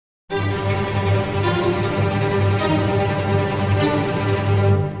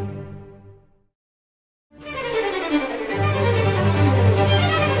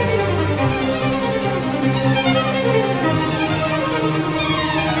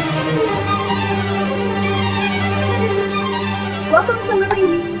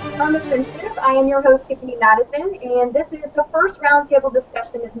Offensive. I am your host, Tiffany Madison, and this is the first roundtable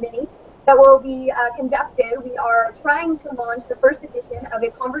discussion of many that will be conducted. We are trying to launch the first edition of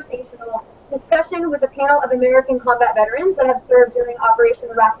a conversational discussion with a panel of American combat veterans that have served during Operation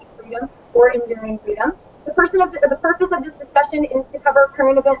Iraqi Freedom or Enduring Freedom. The purpose of this discussion is to cover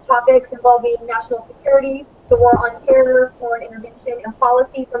current event topics involving national security, the war on terror, foreign intervention, and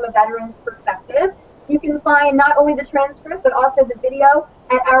policy from a veteran's perspective. You can find not only the transcript, but also the video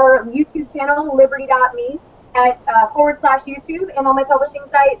at our YouTube channel, Liberty.me, at /YouTube, and on my publishing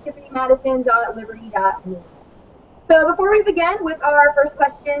site, tiffanymadison.liberty.me. So before we begin with our first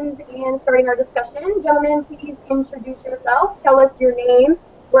questions and starting our discussion, gentlemen, please introduce yourself. Tell us your name,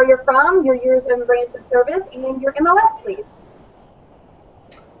 where you're from, your years and branch of service, and your MOS, please.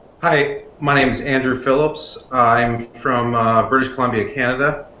 Hi, my name is Andrew Phillips. I'm from British Columbia,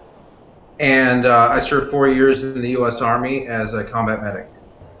 Canada, and I served 4 years in the U.S. Army as a combat medic.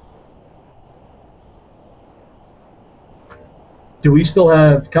 Do we still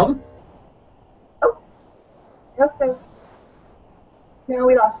have Kelvin? Oh, I hope so. No,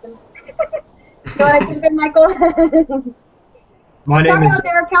 we lost him. You want to jump in, Michael? My name is. Out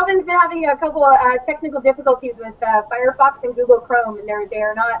there, Calvin's been having a couple of technical difficulties with Firefox and Google Chrome, and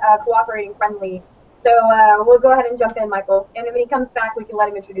they're not cooperating friendly. So we'll go ahead and jump in, Michael. And when he comes back, we can let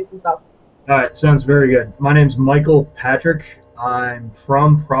him introduce himself. All right, sounds very good. My name's Michael Patrick. I'm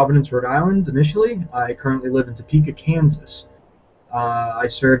from Providence, Rhode Island initially. I currently live in Topeka, Kansas. I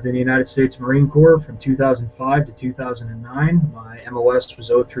served in the United States Marine Corps from 2005 to 2009. My MOS was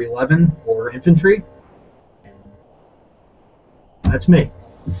 0311, or infantry. That's me.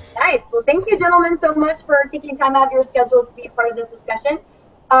 Nice. Well, thank you, gentlemen, so much for taking time out of your schedule to be a part of this discussion.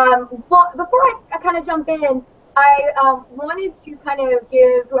 Well, before I kind of jump in, I wanted to kind of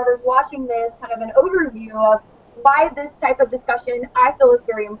give whoever's watching this kind of an overview of why this type of discussion I feel is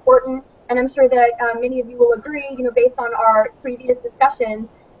very important, and I'm sure that many of you will agree, based on our previous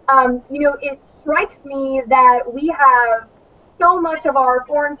discussions. It strikes me that we have so much of our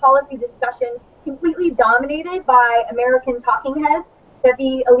foreign policy discussion completely dominated by American talking heads that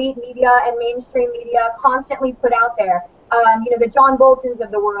the elite media and mainstream media constantly put out there. The John Boltons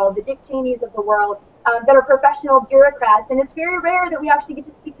of the world, the Dick Cheneys of the world, that are professional bureaucrats. And it's very rare that we actually get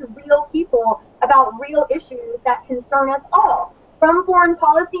to speak to real people about real issues that concern us all, from foreign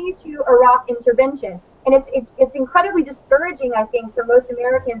policy to Iraq intervention. And it's incredibly discouraging, I think, for most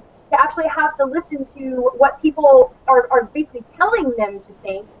Americans to actually have to listen to what people are basically telling them to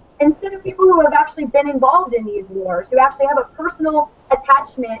think, instead of people who have actually been involved in these wars, who actually have a personal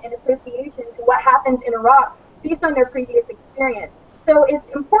attachment and association to what happens in Iraq based on their previous experience. So it's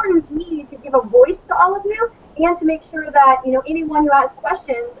important to me to give a voice to all of you and to make sure that anyone who has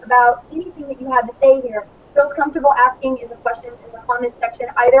questions about anything that you have to say here feels comfortable asking in the questions in the comments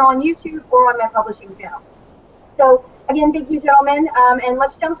section, either on YouTube or on my publishing channel. So again, thank you, gentlemen, and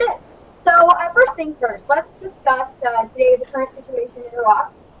let's jump in. So first thing first, let's discuss today the current situation in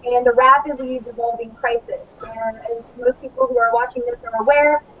Iraq and the rapidly devolving crisis. And as most people who are watching this are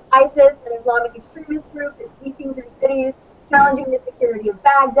aware, ISIS, an Islamic extremist group, is sweeping through cities, challenging the security of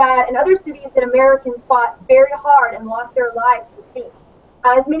Baghdad and other cities that Americans fought very hard and lost their lives to take.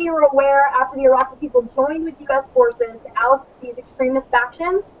 As many are aware, after the Iraqi people joined with U.S. forces to oust these extremist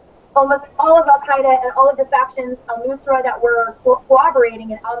factions, almost all of Al-Qaeda and all of the factions al-Nusra that were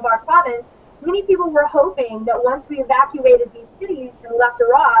cooperating in Anbar province, many people were hoping that once we evacuated these cities and left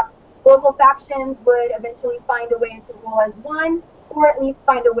Iraq, local factions would eventually find a way to rule as one, or at least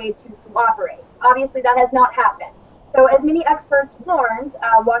find a way to cooperate. Obviously, that has not happened. So as many experts warned,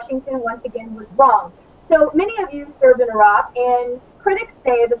 Washington once again was wrong. So many of you served in Iraq, and critics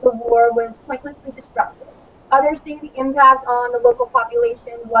say that the war was pointlessly destructive. Others say the impact on the local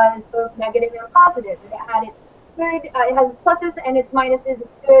population was both negative and positive, that it had its good, it has its pluses and its minuses,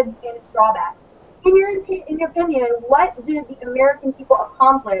 its good and its drawbacks. In your opinion, what did the American people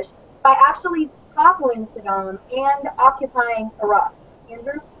accomplish by actually toppling Saddam and occupying Iraq?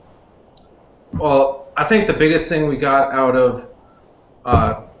 Andrew? Well, I think the biggest thing we got out of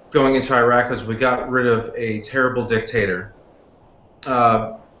going into Iraq was we got rid of a terrible dictator.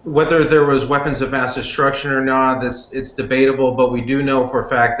 Whether there was weapons of mass destruction or not, it's debatable, but we do know for a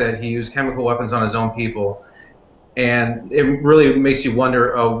fact that he used chemical weapons on his own people. And it really makes you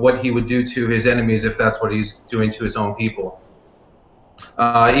wonder what he would do to his enemies if that's what he's doing to his own people.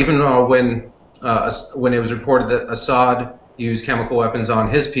 Even when it was reported that Assad used chemical weapons on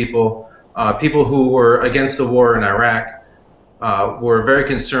his people, people who were against the war in Iraq were very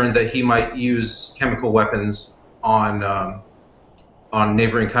concerned that he might use chemical weapons on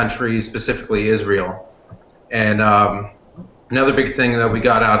neighboring countries, specifically Israel. And Another big thing that we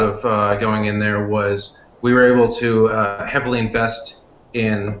got out of going in there was we were able to heavily invest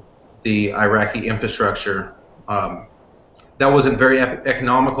in the Iraqi infrastructure. That wasn't very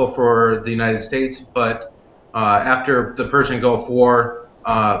economical for the United States, but after the Persian Gulf War,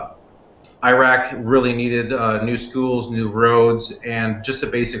 Iraq really needed new schools, new roads, and just a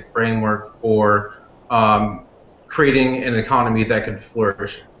basic framework for creating an economy that could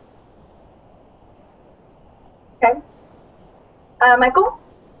flourish. Okay. Michael?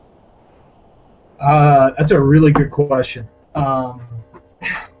 That's a really good question.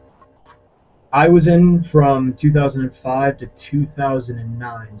 I was in from 2005 to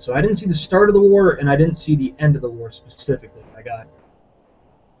 2009, so I didn't see the start of the war, and I didn't see the end of the war specifically. I got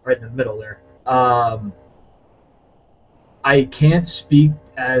right in the middle there. I can't speak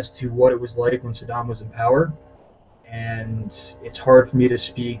as to what it was like when Saddam was in power, and it's hard for me to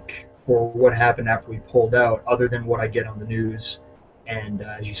speak for what happened after we pulled out, other than what I get on the news, and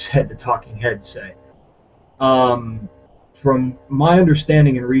as you said, the talking heads say. From my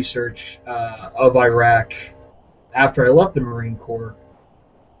understanding and research of Iraq, after I left the Marine Corps,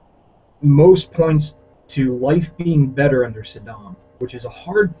 most points to life being better under Saddam, which is a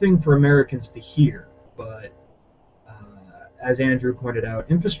hard thing for Americans to hear, but as Andrew pointed out,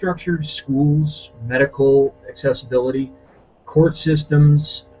 infrastructure, schools, medical accessibility, court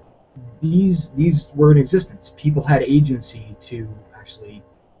systems, these were in existence. People had agency to actually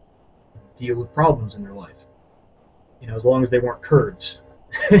deal with problems in their life. You know, as long as they weren't Kurds,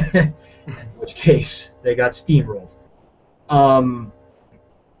 in which case they got steamrolled.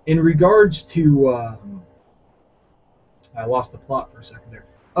 In regards to, I lost the plot for a second there.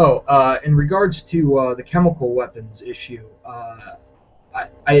 In regards to the chemical weapons issue,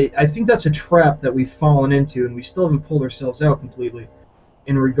 I think that's a trap that we've fallen into, and we still haven't pulled ourselves out completely.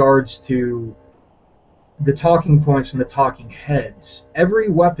 In regards to the talking points from the talking heads, every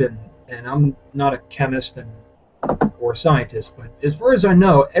weapon, and I'm not a chemist or a scientist, but as far as I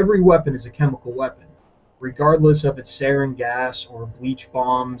know, every weapon is a chemical weapon, regardless of its sarin gas or bleach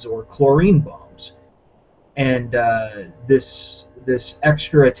bombs or chlorine bombs. And this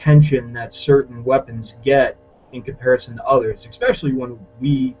extra attention that certain weapons get in comparison to others, especially when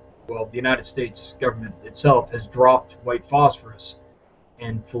the United States government itself has dropped white phosphorus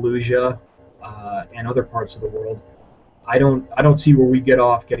in Fallujah and other parts of the world, I don't see where we get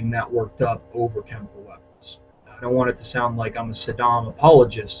off getting that worked up over chemical weapons. I don't want it to sound like I'm a Saddam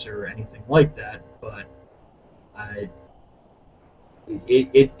apologist or anything like that, but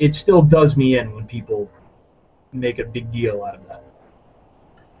it still does me in when people make a big deal out of that.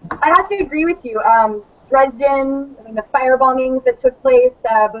 I have to agree with you. Dresden, I mean, the fire bombings that took place,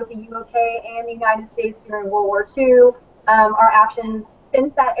 both the UK and the United States during World War II, our actions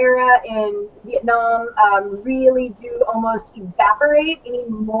since that era in Vietnam really do almost evaporate any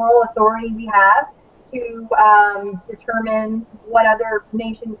moral authority we have to determine what other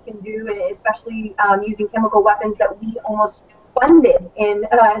nations can do, and especially using chemical weapons that we almost funded in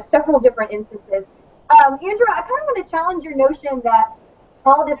several different instances. Andrew, I kind of want to challenge your notion that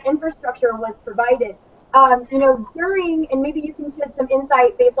all this infrastructure was provided. During, and maybe you can shed some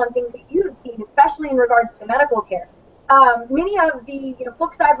insight based on things that you have seen, especially in regards to medical care. Many of the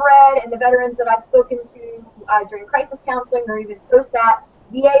books I've read and the veterans that I've spoken to during crisis counseling or even post that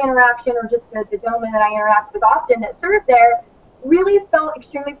VA interaction, or just the gentlemen that I interact with often that serve there, really felt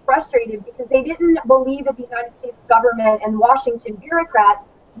extremely frustrated because they didn't believe that the United States government and Washington bureaucrats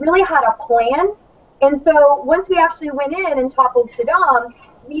really had a plan. And so once we actually went in and toppled Saddam,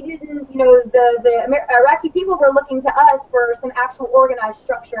 we didn't, the Iraqi people were looking to us for some actual organized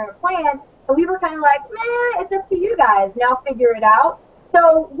structure and a plan. And we were kind of like, man, it's up to you guys. Now figure it out.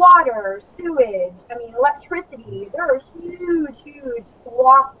 So water, sewage, electricity, there are huge, huge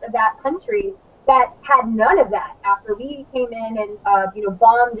swaths of that country that had none of that after we came in and,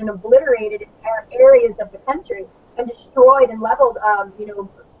 bombed and obliterated entire areas of the country and destroyed and leveled,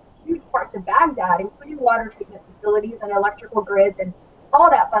 huge parts of Baghdad, including water treatment facilities and electrical grids and all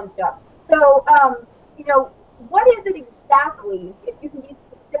that fun stuff. So, what is it exactly, if you can be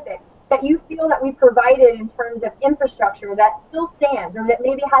specific, that you feel that we provided in terms of infrastructure that still stands or that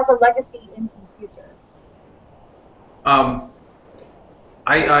maybe has a legacy into the future?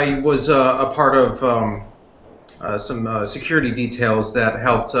 I was a part of some security details that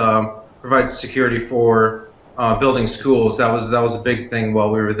helped provide security for building schools. That was a big thing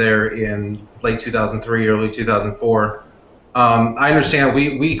while we were there in late 2003, early 2004. I understand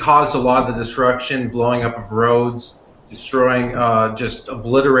we caused a lot of the destruction, blowing up of roads, destroying, just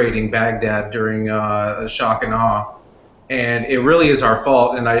obliterating Baghdad during shock and awe, and it really is our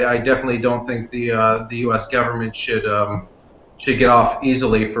fault. And I definitely don't think the U.S. government should should get off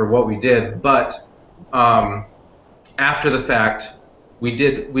easily for what we did. But after the fact, we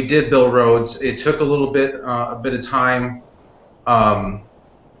did build roads. It took a little bit a bit of time.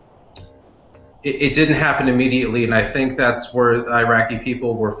 It didn't happen immediately, and I think that's where the Iraqi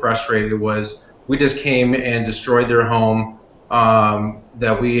people were frustrated. Was we just came and destroyed their home,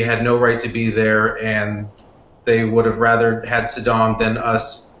 that we had no right to be there, and they would have rather had Saddam than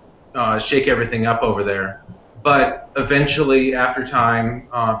us shake everything up over there. But eventually, after time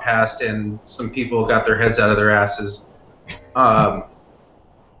passed and some people got their heads out of their asses,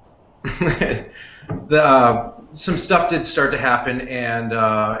 some stuff did start to happen, and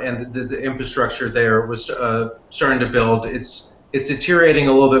the infrastructure there was starting to build. It's deteriorating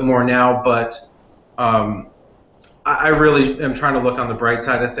a little bit more now, but I really am trying to look on the bright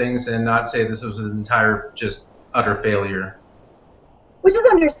side of things and not say this was an entire just utter failure. Which is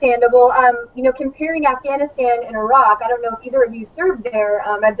understandable. You know, comparing Afghanistan and Iraq, I don't know if either of you served there.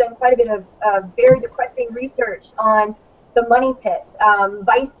 I've done quite a bit of very depressing research on the money pit.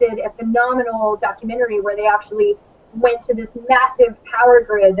 Vice did a phenomenal documentary where they actually went to this massive power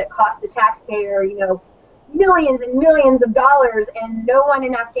grid that cost the taxpayer, you know, millions and millions of dollars, and no one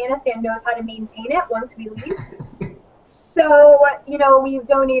in Afghanistan knows how to maintain it once we leave. So, you know, we've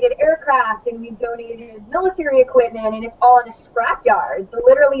donated aircraft and we've donated military equipment, and it's all in a scrapyard. So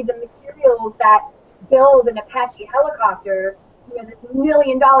literally the materials that build an Apache helicopter, you know, this $1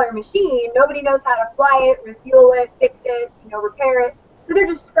 million machine, nobody knows how to fly it, refuel it, fix it, you know, repair it. So they're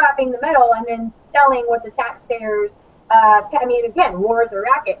just scrapping the metal and then selling what the taxpayers, I mean, again, war is a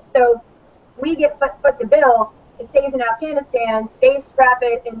racket. So we get foot the bill. It stays in Afghanistan, they scrap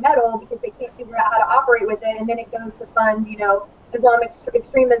it in metal because they can't figure out how to operate with it, and then it goes to fund, you know, Islamic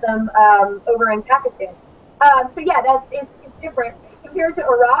extremism over in Pakistan. So yeah, it's different compared to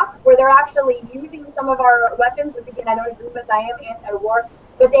Iraq, where they're actually using some of our weapons, which again I don't agree with. I am anti-war,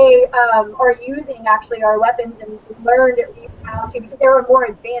 but they are using actually our weapons and learned at least how to, because they were a more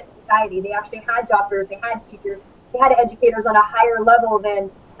advanced society. They actually had doctors, they had teachers, they had educators on a higher level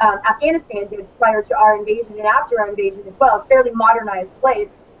than Afghanistan did prior to our invasion and after our invasion as well. It's a fairly modernized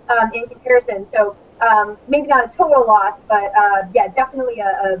place in comparison. So maybe not a total loss, but yeah, definitely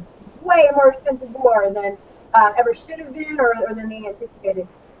a way more expensive war than ever should have been or than they anticipated.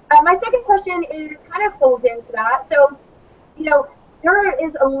 My second question is kind of folds into that. So, you know, there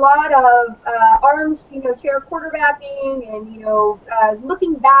is a lot of armed, you know, chair quarterbacking and, you know,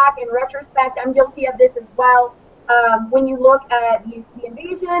 looking back in retrospect, I'm guilty of this as well. When you look at the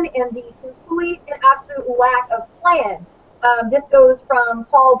invasion and the complete and absolute lack of plan. This goes from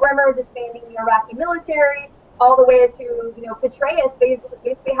Paul Bremer disbanding the Iraqi military all the way to, you know, Petraeus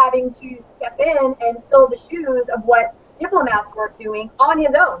basically having to step in and fill the shoes of what diplomats were doing on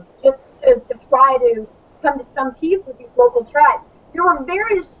his own, just to try to come to some peace with these local tribes. There were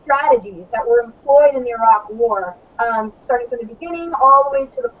various strategies that were employed in the Iraq War, starting from the beginning all the way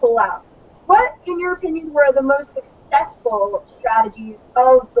to the pullout. What, in your opinion, were the most successful strategies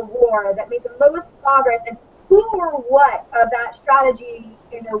of the war that made the most progress, and who or what of that strategy,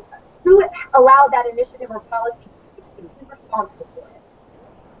 you know, who allowed that initiative or policy to succeed? Who's responsible for it?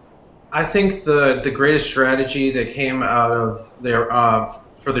 I think the greatest strategy that came out of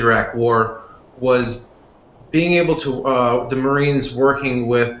for the Iraq War was being able to the Marines working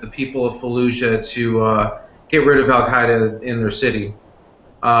with the people of Fallujah to get rid of Al Qaeda in their city.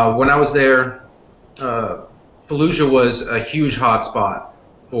 When I was there, Fallujah was a huge hotspot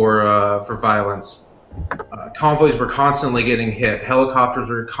for violence. Convoys were constantly getting hit. Helicopters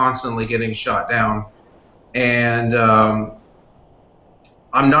were constantly getting shot down. And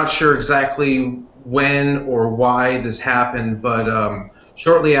I'm not sure exactly when or why this happened, but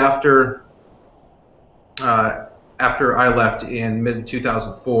shortly after I left in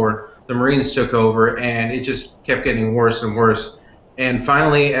mid-2004, the Marines took over, and it just kept getting worse and worse. And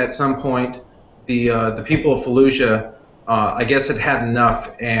finally, at some point, the people of Fallujah, I guess, had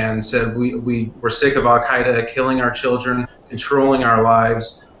enough and said, we were sick of Al Qaeda killing our children, controlling our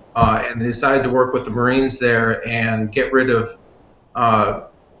lives, and they decided to work with the Marines there and get rid of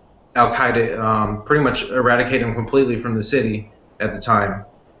Al Qaeda, pretty much eradicate them completely from the city at the time.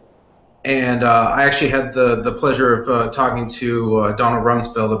 And I actually had the pleasure of talking to Donald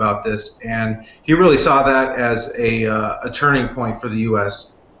Rumsfeld about this, and he really saw that as a turning point for the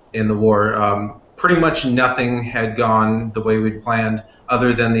U.S. in the war. Pretty much nothing had gone the way we'd planned,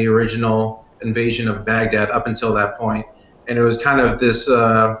 other than the original invasion of Baghdad up until that point, and it was kind of this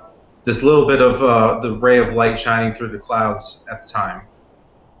little bit of the ray of light shining through the clouds at the time.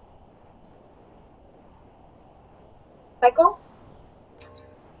 Michael?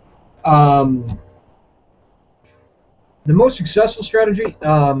 The most successful strategy,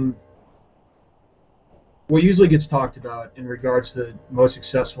 what usually gets talked about in regards to most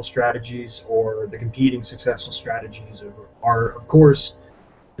successful strategies or the competing successful strategies are of course,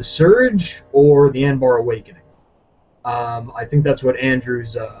 the Surge or the Anbar Awakening. I think that's what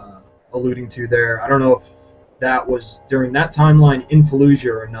Andrew's alluding to there. I don't know if that was during that timeline in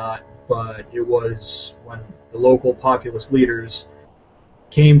Fallujah or not, but it was when the local populist leaders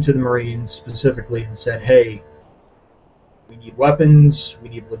came to the Marines specifically and said, hey, we need weapons, we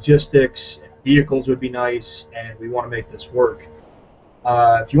need logistics, and vehicles would be nice, and we want to make this work.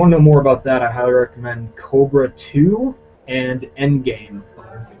 If you want to know more about that, I highly recommend Cobra 2 and Endgame.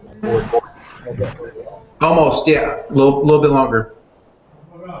 Almost, yeah. A little bit longer.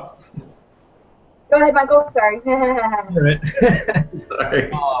 Go ahead, Michael. Sorry. All right.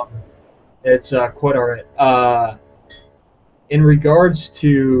 Sorry. It's quite all right. In regards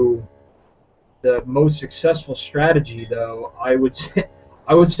to the most successful strategy, though, I would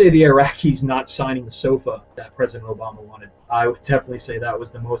say the Iraqis not signing the SOFA that President Obama wanted. I would definitely say that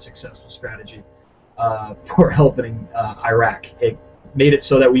was the most successful strategy for helping Iraq. It made it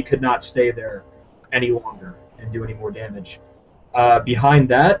so that we could not stay there any longer and do any more damage. Behind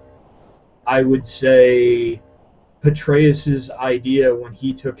that, I would say Petraeus's idea when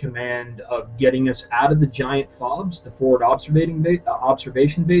he took command of getting us out of the giant FOBs, the forward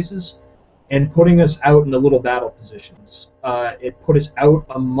observation bases, and putting us out in the little battle positions. It put us out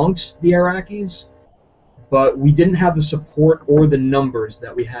amongst the Iraqis, but we didn't have the support or the numbers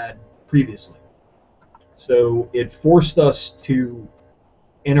that we had previously. So it forced us to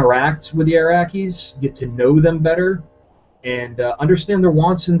interact with the Iraqis, get to know them better, and understand their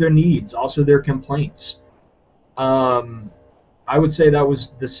wants and their needs, also their complaints. I would say that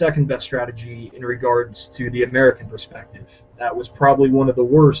was the second best strategy in regards to the American perspective. That was probably one of the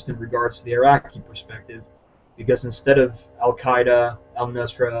worst in regards to the Iraqi perspective, because instead of Al-Qaeda,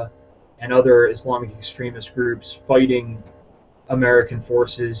 Al-Nusra, and other Islamic extremist groups fighting American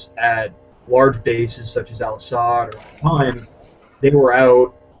forces at large bases such as Al-Assad or Al-Qaim, they were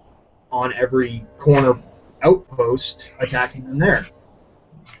out on every corner outpost attacking them there.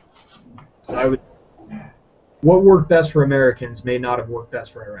 So what worked best for Americans may not have worked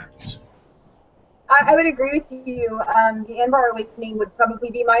best for Iraqis. I would agree with you. The Anbar Awakening would probably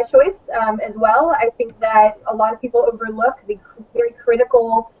be my choice as well. I think that a lot of people overlook the very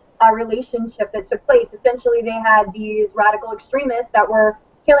critical relationship that took place. Essentially, they had these radical extremists that were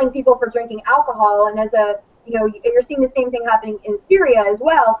killing people for drinking alcohol, and you're seeing the same thing happening in Syria as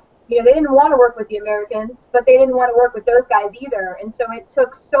well. They didn't want to work with the Americans, but they didn't want to work with those guys either. And so it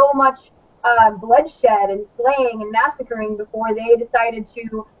took so much bloodshed and slaying and massacring before they decided to,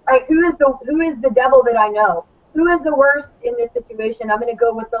 all right, who is the devil that I know? Who is the worst in this situation? I'm going to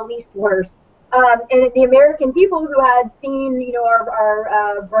go with the least worst. And the American people who had seen,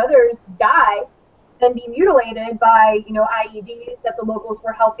 our brothers die and be mutilated by, IEDs that the locals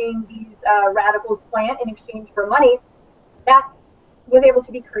were helping these radicals plant in exchange for money, that was able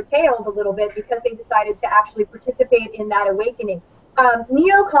to be curtailed a little bit because they decided to actually participate in that awakening.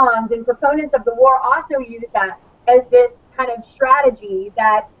 Neocons and proponents of the war also use that as this kind of strategy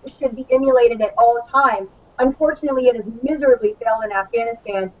that should be emulated at all times. Unfortunately, it has miserably failed in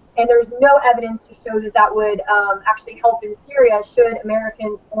Afghanistan, and there's no evidence to show that that would actually help in Syria should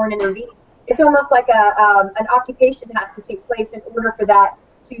Americans foreign intervene. It's almost like an occupation has to take place in order for that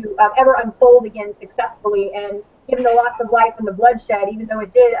to ever unfold again successfully. And given the loss of life and the bloodshed, even though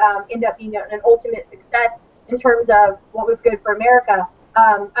it did end up being an ultimate success in terms of what was good for America,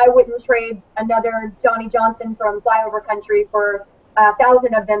 I wouldn't trade another Johnny Johnson from flyover country for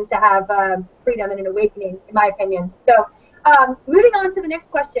 1,000 of them to have freedom and an awakening, in my opinion. So moving on to the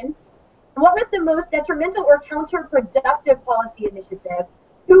next question. What was the most detrimental or counterproductive policy initiative?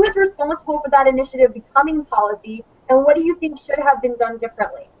 Who was responsible for that initiative becoming policy, and what do you think should have been done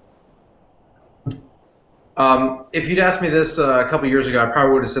differently? If you'd asked me this a couple years ago, I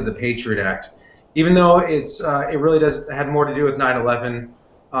probably would have said the Patriot Act. Even though it really had more to do with 9/11,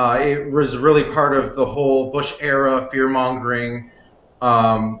 it was really part of the whole Bush era fear-mongering.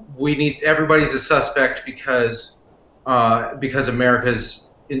 Everybody's a suspect because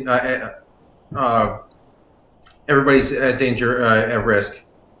America's everybody's at danger, at risk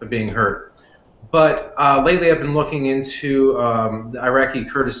of being hurt. But lately I've been looking into the Iraqi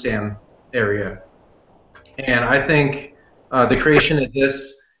Kurdistan area, and I think the creation of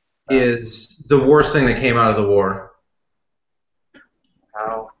this is the worst thing that came out of the war.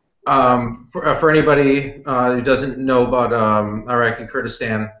 How? For anybody who doesn't know about Iraqi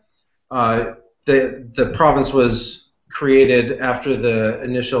Kurdistan, the province was created after the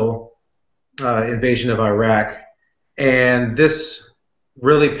initial invasion of Iraq, And this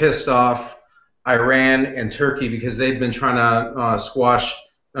really pissed off Iran and Turkey because they've been trying to squash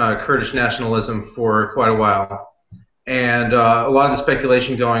Kurdish nationalism for quite a while. And a lot of the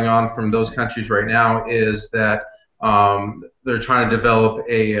speculation going on from those countries right now is that they're trying to develop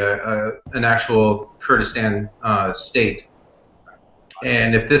an actual Kurdistan state.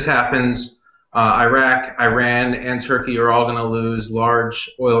 And if this happens, Iraq, Iran, and Turkey are all going to lose large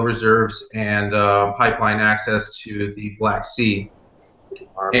oil reserves and pipeline access to the Black Sea.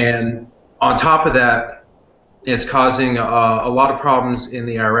 And on top of that, it's causing a lot of problems in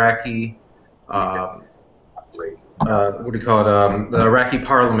the Iraqi, what do you call it, the Iraqi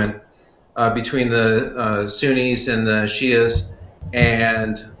parliament between the Sunnis and the Shias,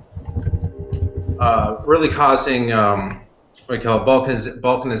 and really causing what we call it,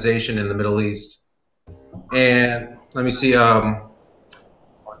 balkanization in the Middle East. And let me see, the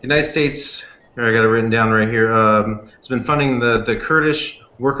United States, here I got it written down right here, it's been funding the Kurdish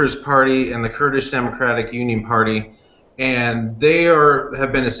Workers' Party and the Kurdish Democratic Union Party, and they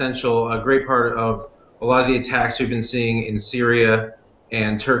have been essential, a great part of a lot of the attacks we've been seeing in Syria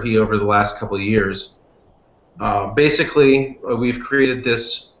and Turkey over the last couple of years. Basically, we've created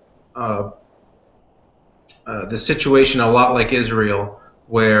this situation a lot like Israel,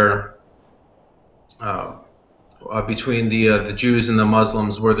 where between the Jews and the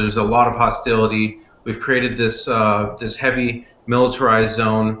Muslims, where there's a lot of hostility. We've created this this heavy militarized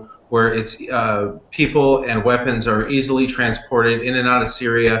zone where it's people and weapons are easily transported in and out of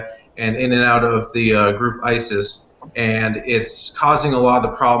Syria and in and out of the group ISIS, and it's causing a lot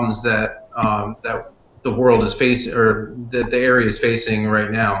of the problems that that the world is facing, or that the area is facing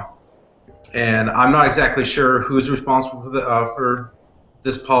right now. And I'm not exactly sure who's responsible for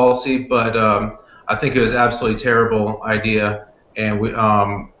this policy, but I think it was an absolutely terrible idea, and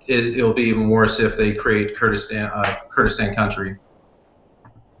it'll be even worse if they create Kurdistan country.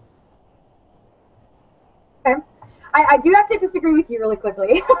 Okay. I do have to disagree with you really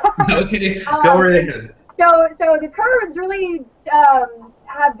quickly. Okay, go right ahead. So the Kurds really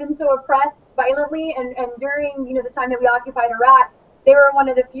have been so oppressed violently, and during the time that we occupied Iraq, they were one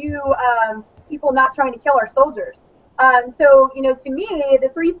of the few people not trying to kill our soldiers. So to me, the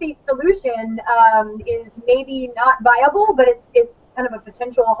three-state solution is maybe not viable, but it's kind of a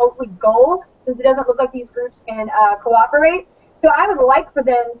potential, hopefully, goal, since it doesn't look like these groups can cooperate. So I would like for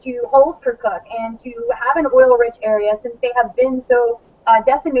them to hold Kirkuk and to have an oil-rich area, since they have been so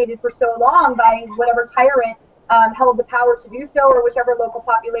decimated for so long by whatever tyrant held the power to do so, or whichever local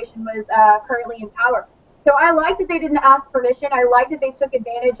population was currently in power. So I like that they didn't ask permission. I like that they took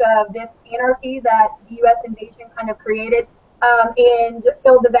advantage of this anarchy that the U.S. invasion kind of created, and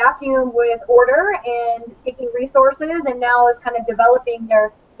filled the vacuum with order and taking resources, and now is kind of developing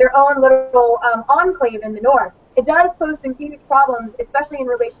their own little enclave in the north. It does pose some huge problems, especially in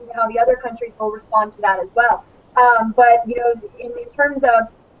relation to how the other countries will respond to that as well. But in terms of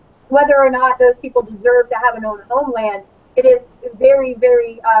whether or not those people deserve to have an own homeland, it is very,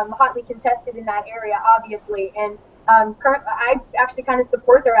 very hotly contested in that area, obviously. And I actually kind of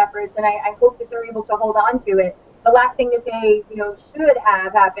support their efforts, and I hope that they're able to hold on to it. The last thing that they should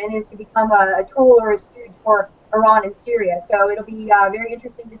have happen is to become a tool or a stooge for Iran and Syria. So it'll be very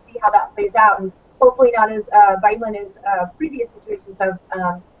interesting to see how that plays out, and hopefully not as violent as previous situations have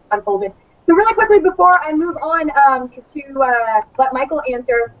unfolded. So really quickly, before I move on to let My-kel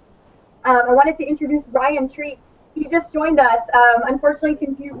answer, I wanted to introduce Ryan Treat. He just joined us. Unfortunately,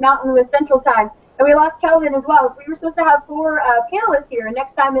 confused Mountain with Central Time. And we lost Kelvin as well. So we were supposed to have 4 panelists here. And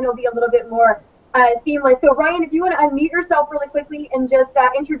next time it'll be a little bit more seamless. So Ryan, if you want to unmute yourself really quickly and just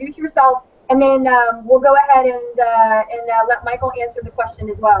introduce yourself, and then we'll go ahead and let My-kel answer the question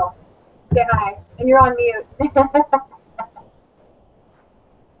as well. Say hi. And you're on mute.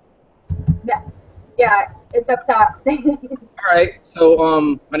 Yeah, it's up top. All right.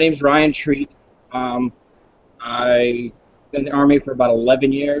 So my name's Ryan Treat. I've been in the Army for about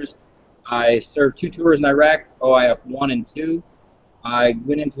 11 years. I served 2 tours in Iraq, OIF 1 and 2. I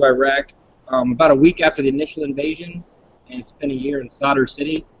went into Iraq about a week after the initial invasion and spent a year in Sadr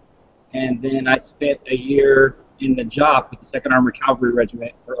City. And then I spent a year in the Najaf with the 2nd Armored Cavalry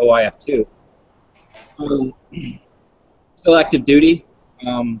Regiment for OIF 2. Still active duty.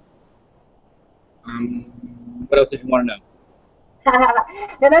 What else did you want to know?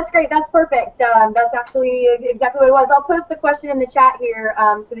 No, that's great. That's perfect. That's actually exactly what it was. I'll post the question in the chat here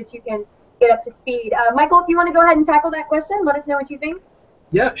so that you can get up to speed. My-kel, if you want to go ahead and tackle that question, let us know what you think.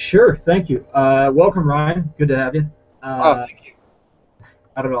 Yeah, sure. Thank you. Welcome, Ryan. Good to have you. Thank you.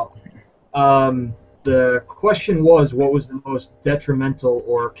 Not at all. The question was, what was the most detrimental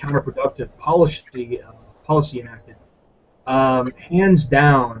or counterproductive policy enacted Hands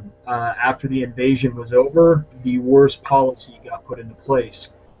down, after the invasion was over, the worst policy got put into place.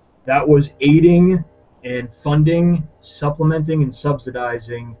 That was aiding and funding, supplementing, and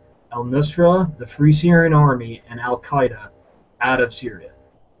subsidizing al-Nusra, the Free Syrian Army, and al-Qaeda out of Syria,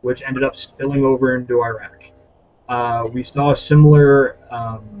 which ended up spilling over into Iraq. We saw similar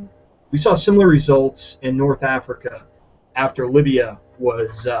results in North Africa after Libya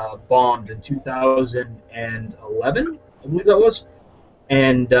was bombed in 2011, I believe that was,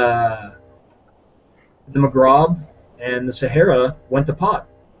 and the Maghreb and the Sahara went to pot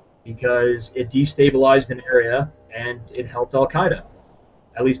because it destabilized an area and it helped Al Qaeda,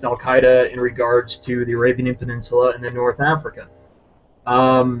 at least Al Qaeda in regards to the Arabian Peninsula and then North Africa.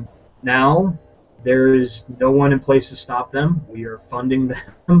 Now there's no one in place to stop them. We are funding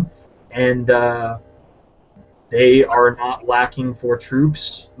them, and they are not lacking for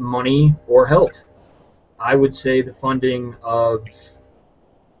troops, money, or help. I would say the funding of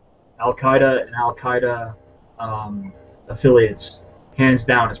Al Qaeda and Al Qaeda affiliates, hands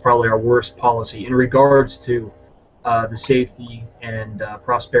down, is probably our worst policy in regards to the safety and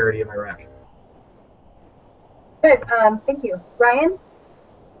prosperity of Iraq. Good. Thank you. Ryan?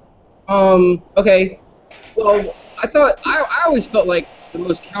 Okay. Well, I always felt like the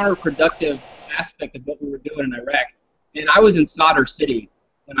most counterproductive aspect of what we were doing in Iraq, and I was in Sadr City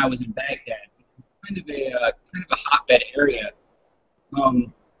when I was in Baghdad, kind of a hotbed area,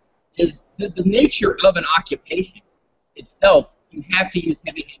 is the nature of an occupation itself. You have to use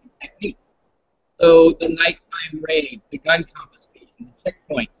heavy-handed technique. So the nighttime raid, the gun confiscation, the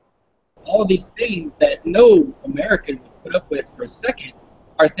checkpoints, all of these things that no American would put up with for a second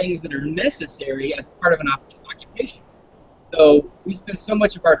are things that are necessary as part of an occupation. So we spend so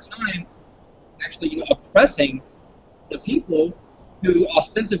much of our time actually, oppressing the people who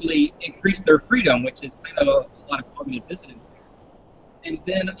ostensibly increase their freedom, which is kind of a lot of cognitive dissonance there. And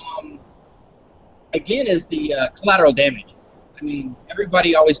then, again, is the collateral damage. I mean,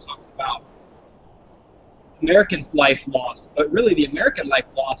 everybody always talks about American life lost, but really the American life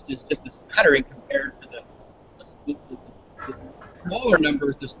lost is just a smattering compared to the smaller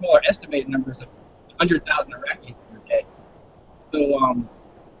numbers, the smaller estimated numbers of 100,000 Iraqis every day. So,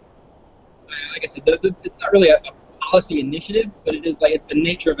 like I said, it's not really a policy initiative, but it is like it's the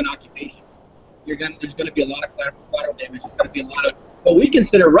nature of an occupation. There's going to be a lot of collateral damage. There's going to be a lot of what we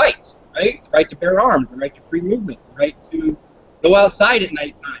consider rights, right? The right to bear arms, the right to free movement, the right to go outside at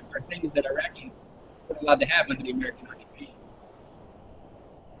nighttime are things that Iraqis weren't allowed to have under the American occupation.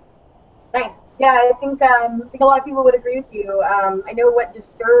 Nice. Yeah, I think a lot of people would agree with you. I know what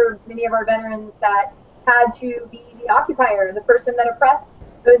disturbed many of our veterans that had to be the occupier, the person that oppressed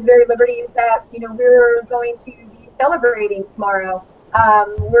those very liberties that we're going to be celebrating tomorrow.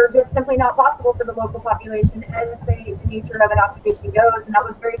 Were just simply not possible for the local population as the nature of an occupation goes, and that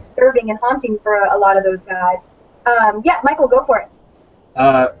was very disturbing and haunting for a lot of those guys. Yeah, Michael, go for it.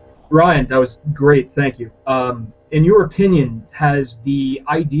 Ryan, that was great, thank you. In your opinion, has the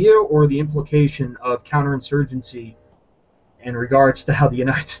idea or the implication of counterinsurgency in regards to how the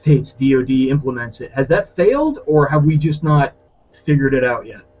United States DoD implements it, has that failed, or have we just not figured it out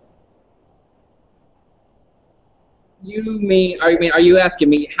yet? Are you asking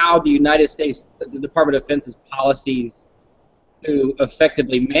me how the United States, the Department of Defense's policies to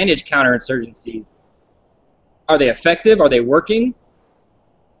effectively manage counterinsurgency, are they effective? Are they working?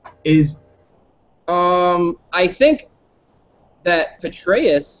 I think that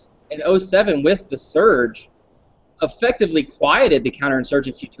Petraeus in 2007 with the surge effectively quieted the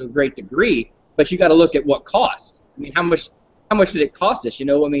counterinsurgency to a great degree, but you got to look at what cost. I mean, how much did it cost us?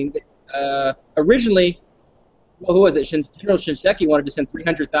 Originally, well, who was it? General Shinseki wanted to send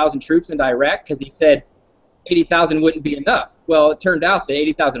 300,000 troops into Iraq because he said 80,000 wouldn't be enough. Well, it turned out that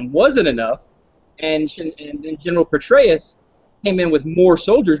 80,000 wasn't enough, and then General Petraeus came in with more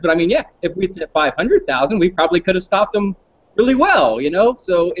soldiers. But I mean, yeah, if we'd sent 500,000, we probably could have stopped them really well,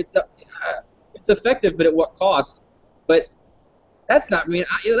 So it's effective, but at what cost? But that's not.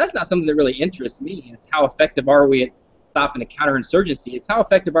 That's not something that really interests me. It's how effective are we at stopping the counterinsurgency? It's how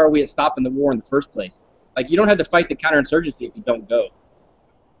effective are we at stopping the war in the first place? Like, you don't have to fight the counterinsurgency if you don't go.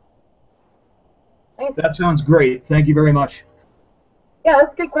 Thanks. That sounds great. Thank you very much. Yeah,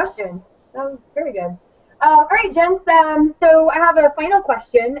 that's a good question. That was very good. All right, gents. So I have a final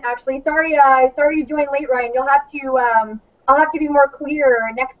question. Actually, sorry you joined late, Ryan. You'll have to. I'll have to be more clear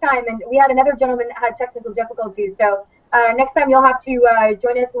next time. And we had another gentleman that had technical difficulties, so next time you'll have to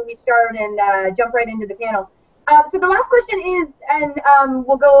join us when we start and jump right into the panel. So the last question is, and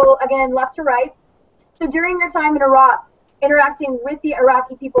we'll go again left to right. So during your time in Iraq, interacting with the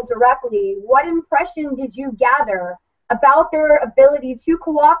Iraqi people directly, what impression did you gather about their ability to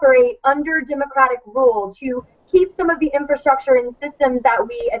cooperate under democratic rule, to keep some of the infrastructure and systems that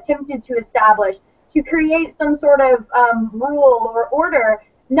we attempted to establish, to create some sort of rule or order,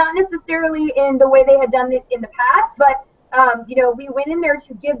 not necessarily in the way they had done it in the past, but we went in there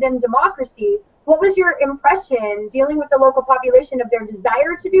to give them democracy. What was your impression dealing with the local population of their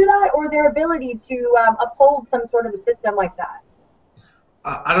desire to do that, or their ability to uphold some sort of a system like that?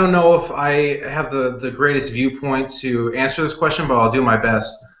 I don't know if I have the greatest viewpoint to answer this question, but I'll do my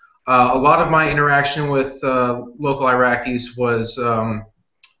best. A lot of my interaction with local Iraqis was I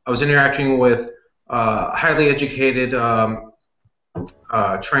was interacting with highly educated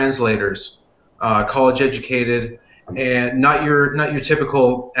translators, college educated, and not your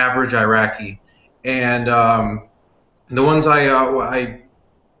typical average Iraqi. And the ones I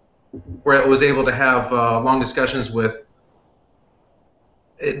was able to have long discussions with,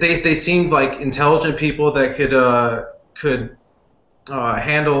 they seemed like intelligent people that could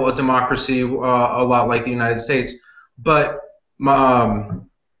handle a democracy a lot like the United States. But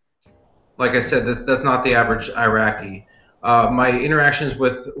like I said, that's not the average Iraqi. My interactions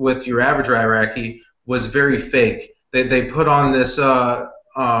with your average Iraqi was very fake. They put on this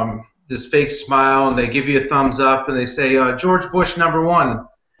this fake smile, and they give you a thumbs up, and they say George Bush #1,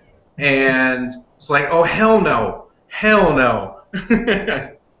 and it's like, oh hell no, hell no.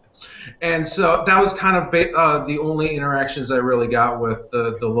 And so that was kind of the only interactions I really got with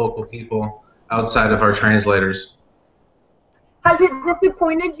the local people outside of our translators. Has it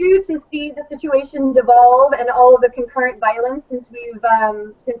disappointed you to see the situation devolve and all of the concurrent violence since we've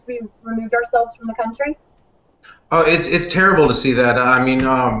removed ourselves from the country? Oh, it's terrible to see that. I mean,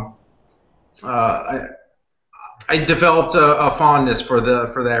 I developed a fondness for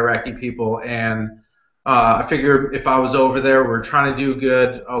the Iraqi people, and I figured if I was over there, we're trying to do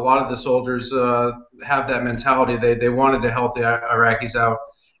good. A lot of the soldiers have that mentality. They wanted to help the Iraqis out,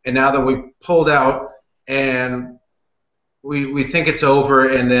 and now that we pulled out and we think it's over,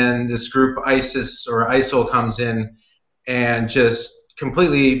 and then this group ISIS or ISIL comes in and just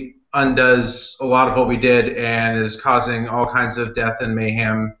completely undoes a lot of what we did and is causing all kinds of death and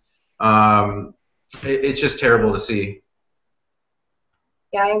mayhem. It's just terrible to see.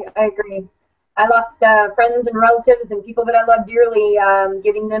 Yeah, I agree. I lost friends and relatives and people that I love dearly,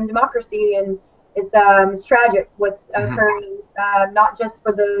 giving them democracy, and it's tragic what's occurring, not just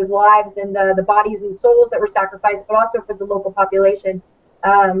for the lives and the bodies and souls that were sacrificed, but also for the local population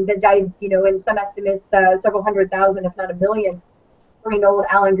that died, in some estimates, several 100,000, if not 1 million, according to old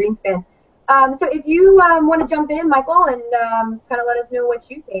Alan Greenspan. So if you want to jump in, Michael, and kind of let us know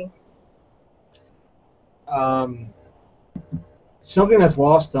what you think. Something that's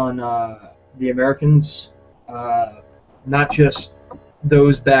lost on the Americans, not just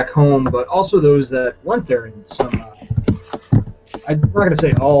those back home, but also those that went there, and some, I'm not going to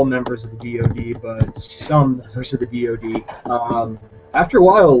say all members of the DoD, but some members of the DoD, after a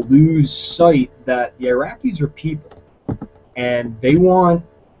while lose sight that the Iraqis are people, and they want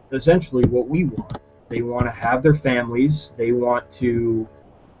essentially what we want. They want to have their families, they want to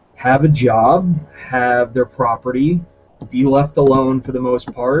have a job, have their property, be left alone for the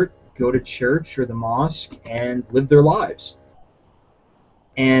most part, go to church or the mosque, and live their lives.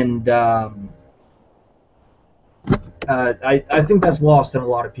 And I think that's lost on a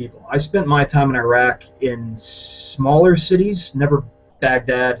lot of people. I spent my time in Iraq in smaller cities, never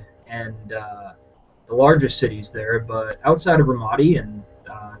Baghdad and the largest cities there, but outside of Ramadi, and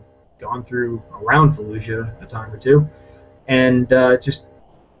gone through around Fallujah a time or two, and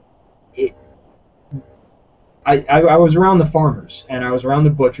I was around the farmers, and I was around the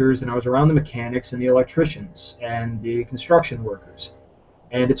butchers, and I was around the mechanics and the electricians and the construction workers.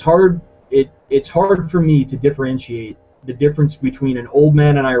 And it's hard for me to differentiate the difference between an old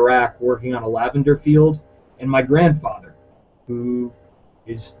man in Iraq working on a lavender field and my grandfather, who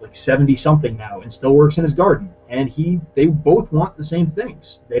is like 70-something now and still works in his garden. And they both want the same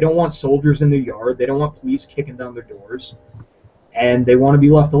things. They don't want soldiers in their yard. They don't want police kicking down their doors. And they want to be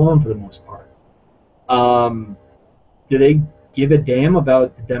left alone for the most part. Do they give a damn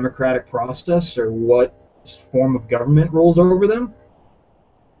about the democratic process or what form of government rolls over them?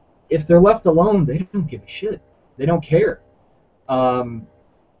 If they're left alone, they don't give a shit. They don't care.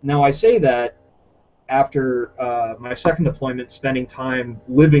 Now, I say that after my second deployment, spending time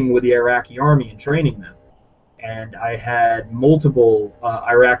living with the Iraqi army and training them. And I had multiple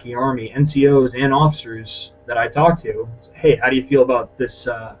Iraqi army NCOs and officers that I talked to. Say, hey, how do you feel about this,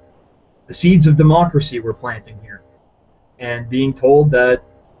 the seeds of democracy we're planting here? And being told that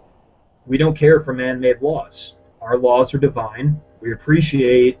we don't care for man-made laws. Our laws are divine. We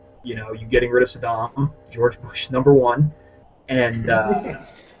appreciate You know, you getting rid of Saddam, George Bush #1, and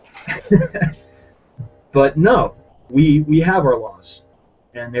but no, we have our laws,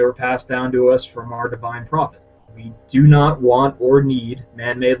 and they were passed down to us from our divine prophet. We do not want or need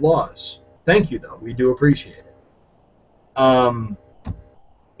man-made laws. Thank you, though. We do appreciate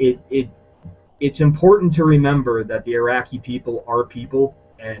it. It's important to remember that the Iraqi people are people,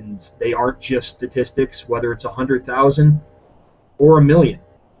 and they aren't just statistics, whether it's 100,000 or 1 million.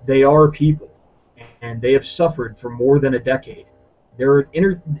 They are people, and they have suffered for more than a decade. There are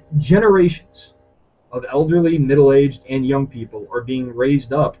generations of elderly, middle-aged, and young people are being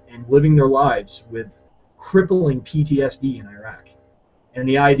raised up and living their lives with crippling PTSD in Iraq. And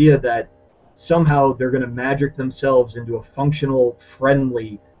the idea that somehow they're going to magic themselves into a functional,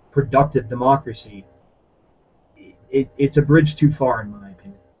 friendly, productive democracy, it's a bridge too far, in my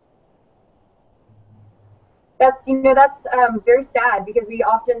opinion. That's very sad, because we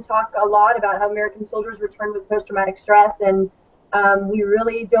often talk a lot about how American soldiers return with post-traumatic stress, and we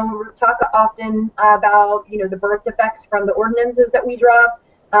really don't talk often about the birth defects from the ordinances that we dropped,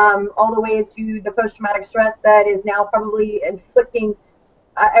 all the way to the post-traumatic stress that is now probably inflicting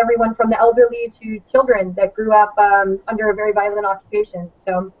everyone from the elderly to children that grew up under a very violent occupation.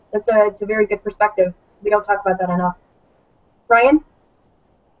 So it's a very good perspective. We don't talk about that enough. Ryan?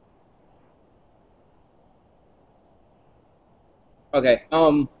 Okay.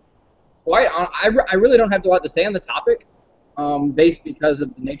 Well, I really don't have a lot to say on the topic, based because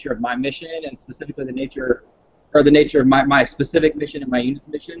of the nature of my mission, and specifically the nature of my specific mission and my unit's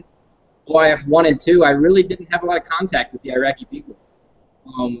mission. OIF 1 and 2, I really didn't have a lot of contact with the Iraqi people,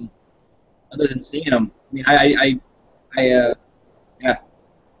 other than seeing them. I mean, yeah.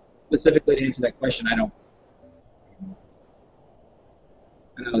 Specifically to answer that question, I don't.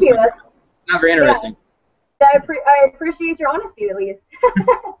 It's not very interesting. Yeah. I appreciate your honesty, at least.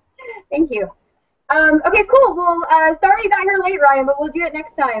 Thank you. Okay, cool. Well, sorry you got here late, Ryan, but we'll do it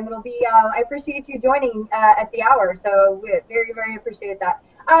next time. It'll be. I appreciate you joining at the hour, so we very, very appreciate that.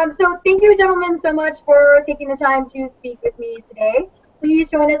 So thank you, gentlemen, so much for taking the time to speak with me today. Please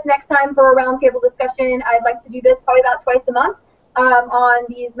join us next time for a roundtable discussion. I'd like to do this probably about twice a month on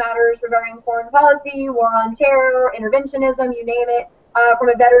these matters regarding foreign policy, war on terror, interventionism, you name it, from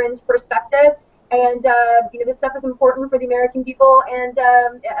a veteran's perspective. And this stuff is important for the American people and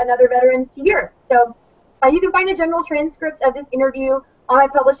other veterans to hear. So you can find a general transcript of this interview on my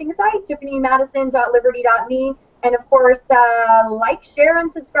publishing site, tiffanymadison.liberty.me. And of course, like, share,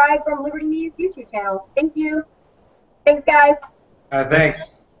 and subscribe from Liberty.me's YouTube channel. Thank you. Thanks, guys.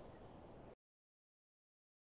 Thanks.